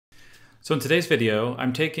So in today's video,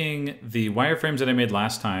 I'm taking the wireframes that I made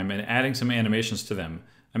last time and adding some animations to them.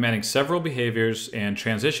 I'm adding several behaviors and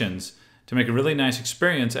transitions to make a really nice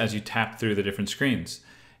experience as you tap through the different screens.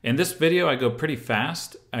 In this video, I go pretty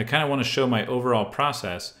fast. I kind of want to show my overall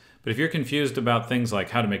process, but if you're confused about things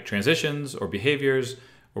like how to make transitions or behaviors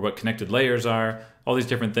or what connected layers are, all these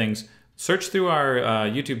different things, search through our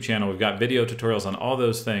YouTube channel. We've got video tutorials on all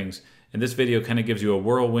those things, and this video kind of gives you a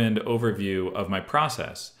whirlwind overview of my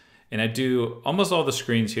process. And I do almost all the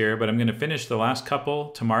screens here, but I'm going to finish the last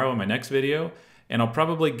couple tomorrow in my next video, and I'll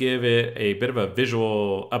probably give it a bit of a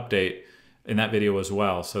visual update in that video as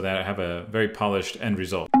well, so that I have a very polished end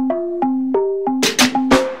result.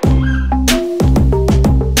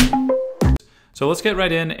 So let's get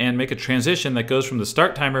right in and make a transition that goes from the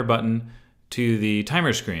start timer button to the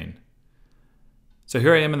timer screen. So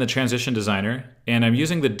here I am in the transition designer, and I'm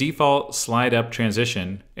using the default slide up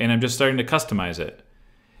transition, and I'm just starting to customize it.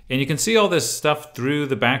 And you can see all this stuff through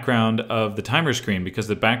the background of the timer screen because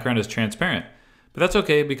the background is transparent. But that's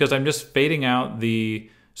okay because I'm just fading out the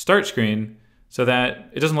start screen so that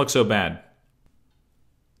it doesn't look so bad.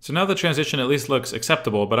 So now the transition at least looks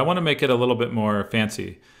acceptable, but I want to make it a little bit more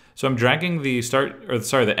fancy. So I'm dragging the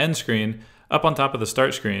the end screen up on top of the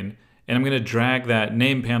start screen, and I'm going to drag that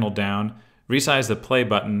name panel down, resize the play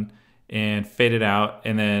button, and fade it out,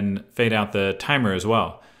 and then fade out the timer as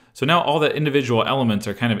well. So now all the individual elements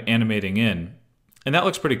are kind of animating in, and that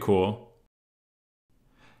looks pretty cool.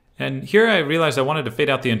 And here I realized I wanted to fade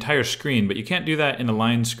out the entire screen, but you can't do that in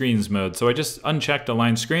align screens mode. So I just unchecked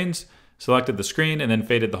align screens, selected the screen, and then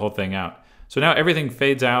faded the whole thing out. So now everything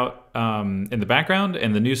fades out in the background,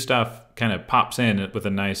 and the new stuff kind of pops in with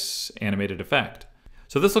a nice animated effect.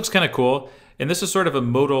 So this looks kind of cool, and this is sort of a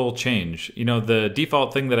modal change. You know, the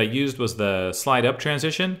default thing that I used was the slide up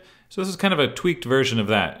transition. So this is kind of a tweaked version of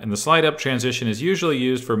that. And the slide up transition is usually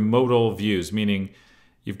used for modal views, meaning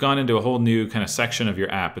you've gone into a whole new kind of section of your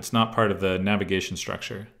app. It's not part of the navigation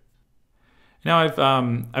structure. Now I've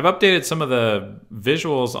updated some of the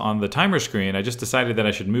visuals on the timer screen. I just decided that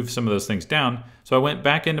I should move some of those things down. So I went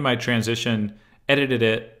back into my transition, edited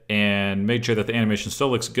it, and made sure that the animation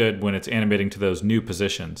still looks good when it's animating to those new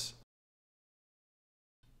positions.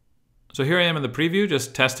 So here I am in the preview,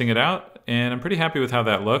 just testing it out, and I'm pretty happy with how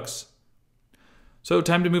that looks. So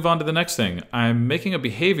time to move on to the next thing. I'm making a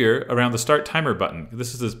behavior around the start timer button.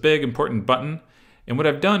 This is this big important button, and what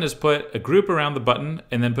I've done is put a group around the button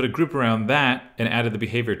and then put a group around that and added the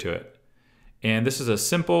behavior to it. And this is a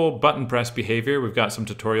simple button press behavior. We've got some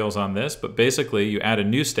tutorials on this, but basically you add a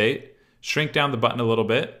new state, shrink down the button a little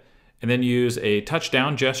bit, and then use a touch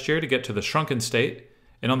down gesture to get to the shrunken state.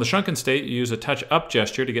 And on the shrunken state, you use a touch up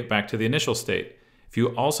gesture to get back to the initial state. If you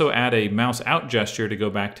also add a mouse out gesture to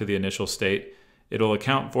go back to the initial state, it'll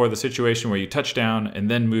account for the situation where you touch down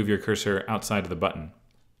and then move your cursor outside of the button.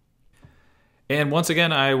 And once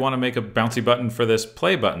again, I want to make a bouncy button for this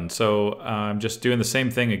play button. So I'm just doing the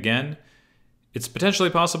same thing again. It's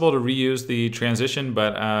potentially possible to reuse the transition,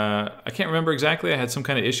 but I can't remember exactly. I had some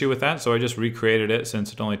kind of issue with that, so I just recreated it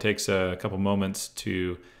since it only takes a couple moments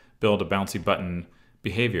to build a bouncy button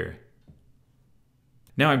behavior.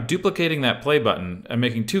 Now I'm duplicating that play button. I'm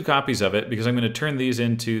making two copies of it because I'm going to turn these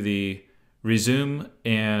into the resume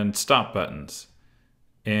and stop buttons.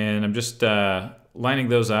 And I'm just lining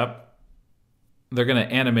those up. They're going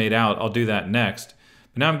to animate out. I'll do that next.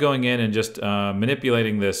 But now I'm going in and just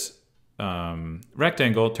manipulating this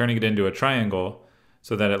rectangle, turning it into a triangle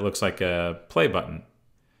so that it looks like a play button.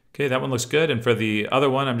 Okay, that one looks good. And for the other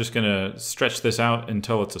one, I'm just going to stretch this out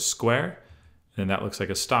until it's a square. And that looks like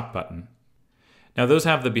a stop button. Now those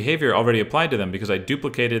have the behavior already applied to them because I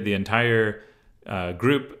duplicated the entire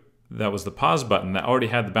group that was the pause button that already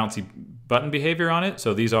had the bouncy button behavior on it.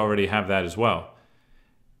 So these already have that as well.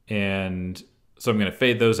 And so I'm going to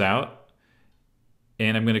fade those out.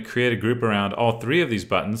 And I'm going to create a group around all three of these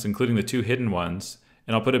buttons, including the two hidden ones.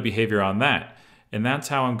 And I'll put a behavior on that. And that's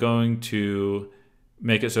how I'm going to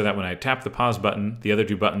make it so that when I tap the pause button, the other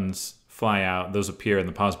two buttons fly out, those appear, and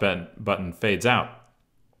the pause button fades out.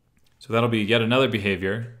 So that'll be yet another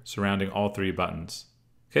behavior surrounding all three buttons.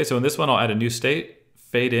 Okay, so in this one I'll add a new state,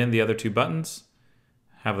 fade in the other two buttons,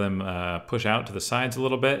 have them push out to the sides a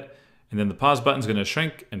little bit, and then the pause button's going to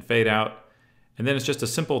shrink and fade out. And then it's just a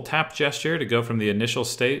simple tap gesture to go from the initial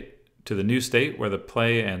state to the new state where the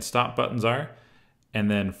play and stop buttons are.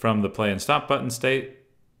 And then from the play and stop button state,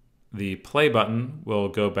 the play button will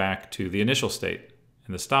go back to the initial state.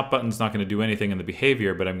 And the stop button's not going to do anything in the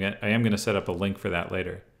behavior, but I am going to set up a link for that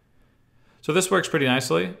later. So this works pretty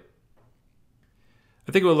nicely.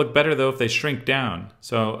 I think it would look better though if they shrink down.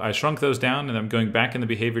 So I shrunk those down, and I'm going back in the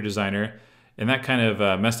behavior designer, And that kind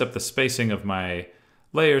of messed up the spacing of my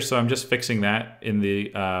layers, so I'm just fixing that in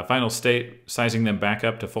the final state, sizing them back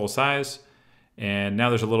up to full size. And now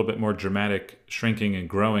there's a little bit more dramatic shrinking and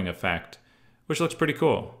growing effect, which looks pretty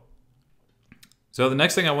cool. So the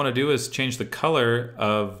next thing I want to do is change the color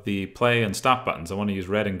of the play and stop buttons. I want to use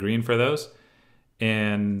red and green for those.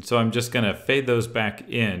 And so I'm just going to fade those back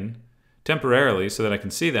in temporarily so that I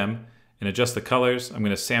can see them and adjust the colors. I'm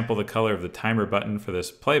going to sample the color of the timer button for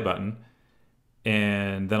this play button,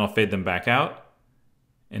 and then I'll fade them back out.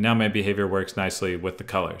 And now my behavior works nicely with the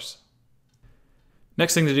colors.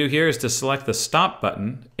 Next thing to do here is to select the stop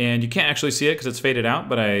button, and you can't actually see it because it's faded out,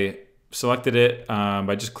 but I selected it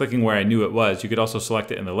by just clicking where I knew it was. You could also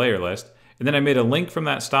select it in the layer list. And then I made a link from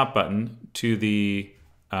that stop button to the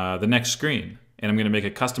next screen. And I'm going to make a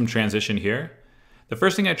custom transition here. The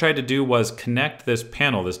first thing I tried to do was connect this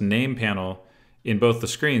panel, this name panel, in both the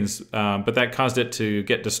screens, but that caused it to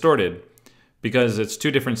get distorted because it's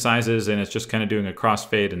two different sizes and it's just kind of doing a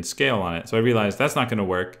crossfade and scale on it. So I realized that's not going to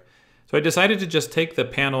work. So I decided to just take the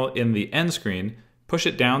panel in the end screen, push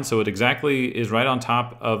it down so it exactly is right on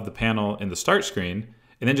top of the panel in the start screen,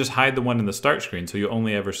 and then just hide the one in the start screen so you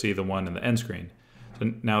only ever see the one in the end screen.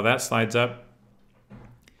 So now that slides up.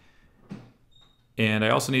 And I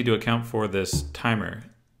also need to account for this timer.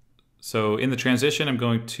 So in the transition, I'm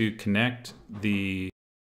going to connect the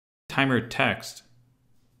timer text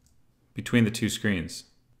between the two screens.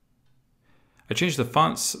 I changed the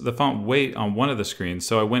font weight on one of the screens,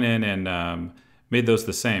 so I went in and made those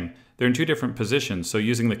the same. They're in two different positions, so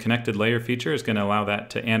using the connected layer feature is going to allow that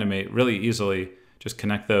to animate really easily. Just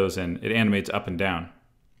connect those and it animates up and down.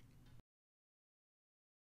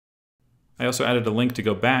 I also added a link to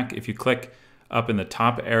go back if you click up in the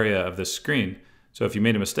top area of this screen. So if you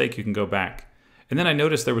made a mistake, you can go back. And then I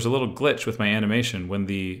noticed there was a little glitch with my animation. When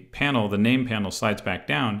the panel, the name panel, slides back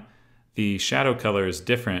down, the shadow color is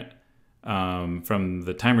different from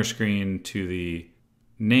the timer screen to the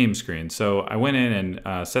name screen. So I went in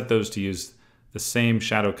and set those to use the same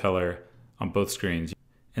shadow color on both screens.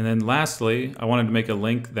 And then lastly, I wanted to make a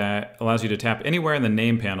link that allows you to tap anywhere in the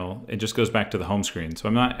name panel. It just goes back to the home screen. So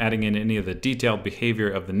I'm not adding in any of the detailed behavior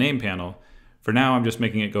of the name panel. For now, I'm just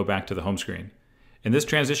making it go back to the home screen. And this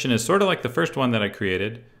transition is sort of like the first one that I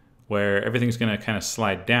created, where everything's going to kind of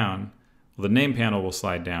slide down. Well, the name panel will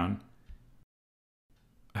slide down.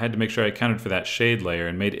 I had to make sure I accounted for that shade layer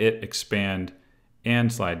and made it expand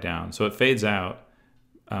and slide down. So it fades out,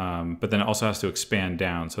 but then it also has to expand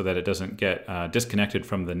down so that it doesn't get disconnected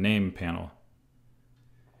from the name panel.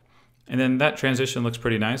 And then that transition looks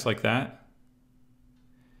pretty nice like that.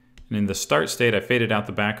 And in the start state, I faded out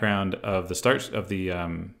the background of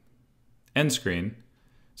the end screen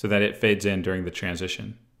so that it fades in during the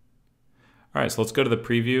transition. All right, so let's go to the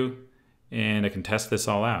preview and I can test this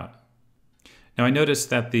all out. Now I noticed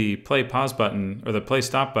that the play pause button or the play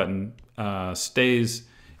stop button stays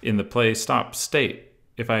in the play stop state.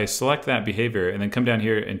 If I select that behavior and then come down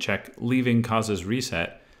here and check leaving causes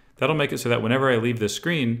reset, that'll make it so that whenever I leave the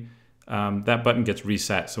screen, that button gets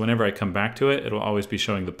reset. So whenever I come back to it, it'll always be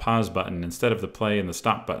showing the pause button instead of the play and the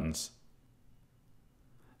stop buttons.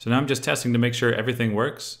 So now I'm just testing to make sure everything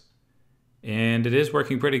works, and it is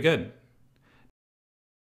working pretty good.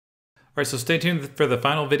 All right, so stay tuned for the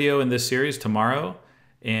final video in this series tomorrow,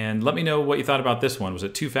 and let me know what you thought about this one. Was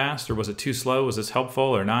it too fast or was it too slow? Was this helpful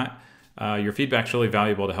or not? Your feedback's really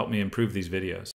valuable to help me improve these videos.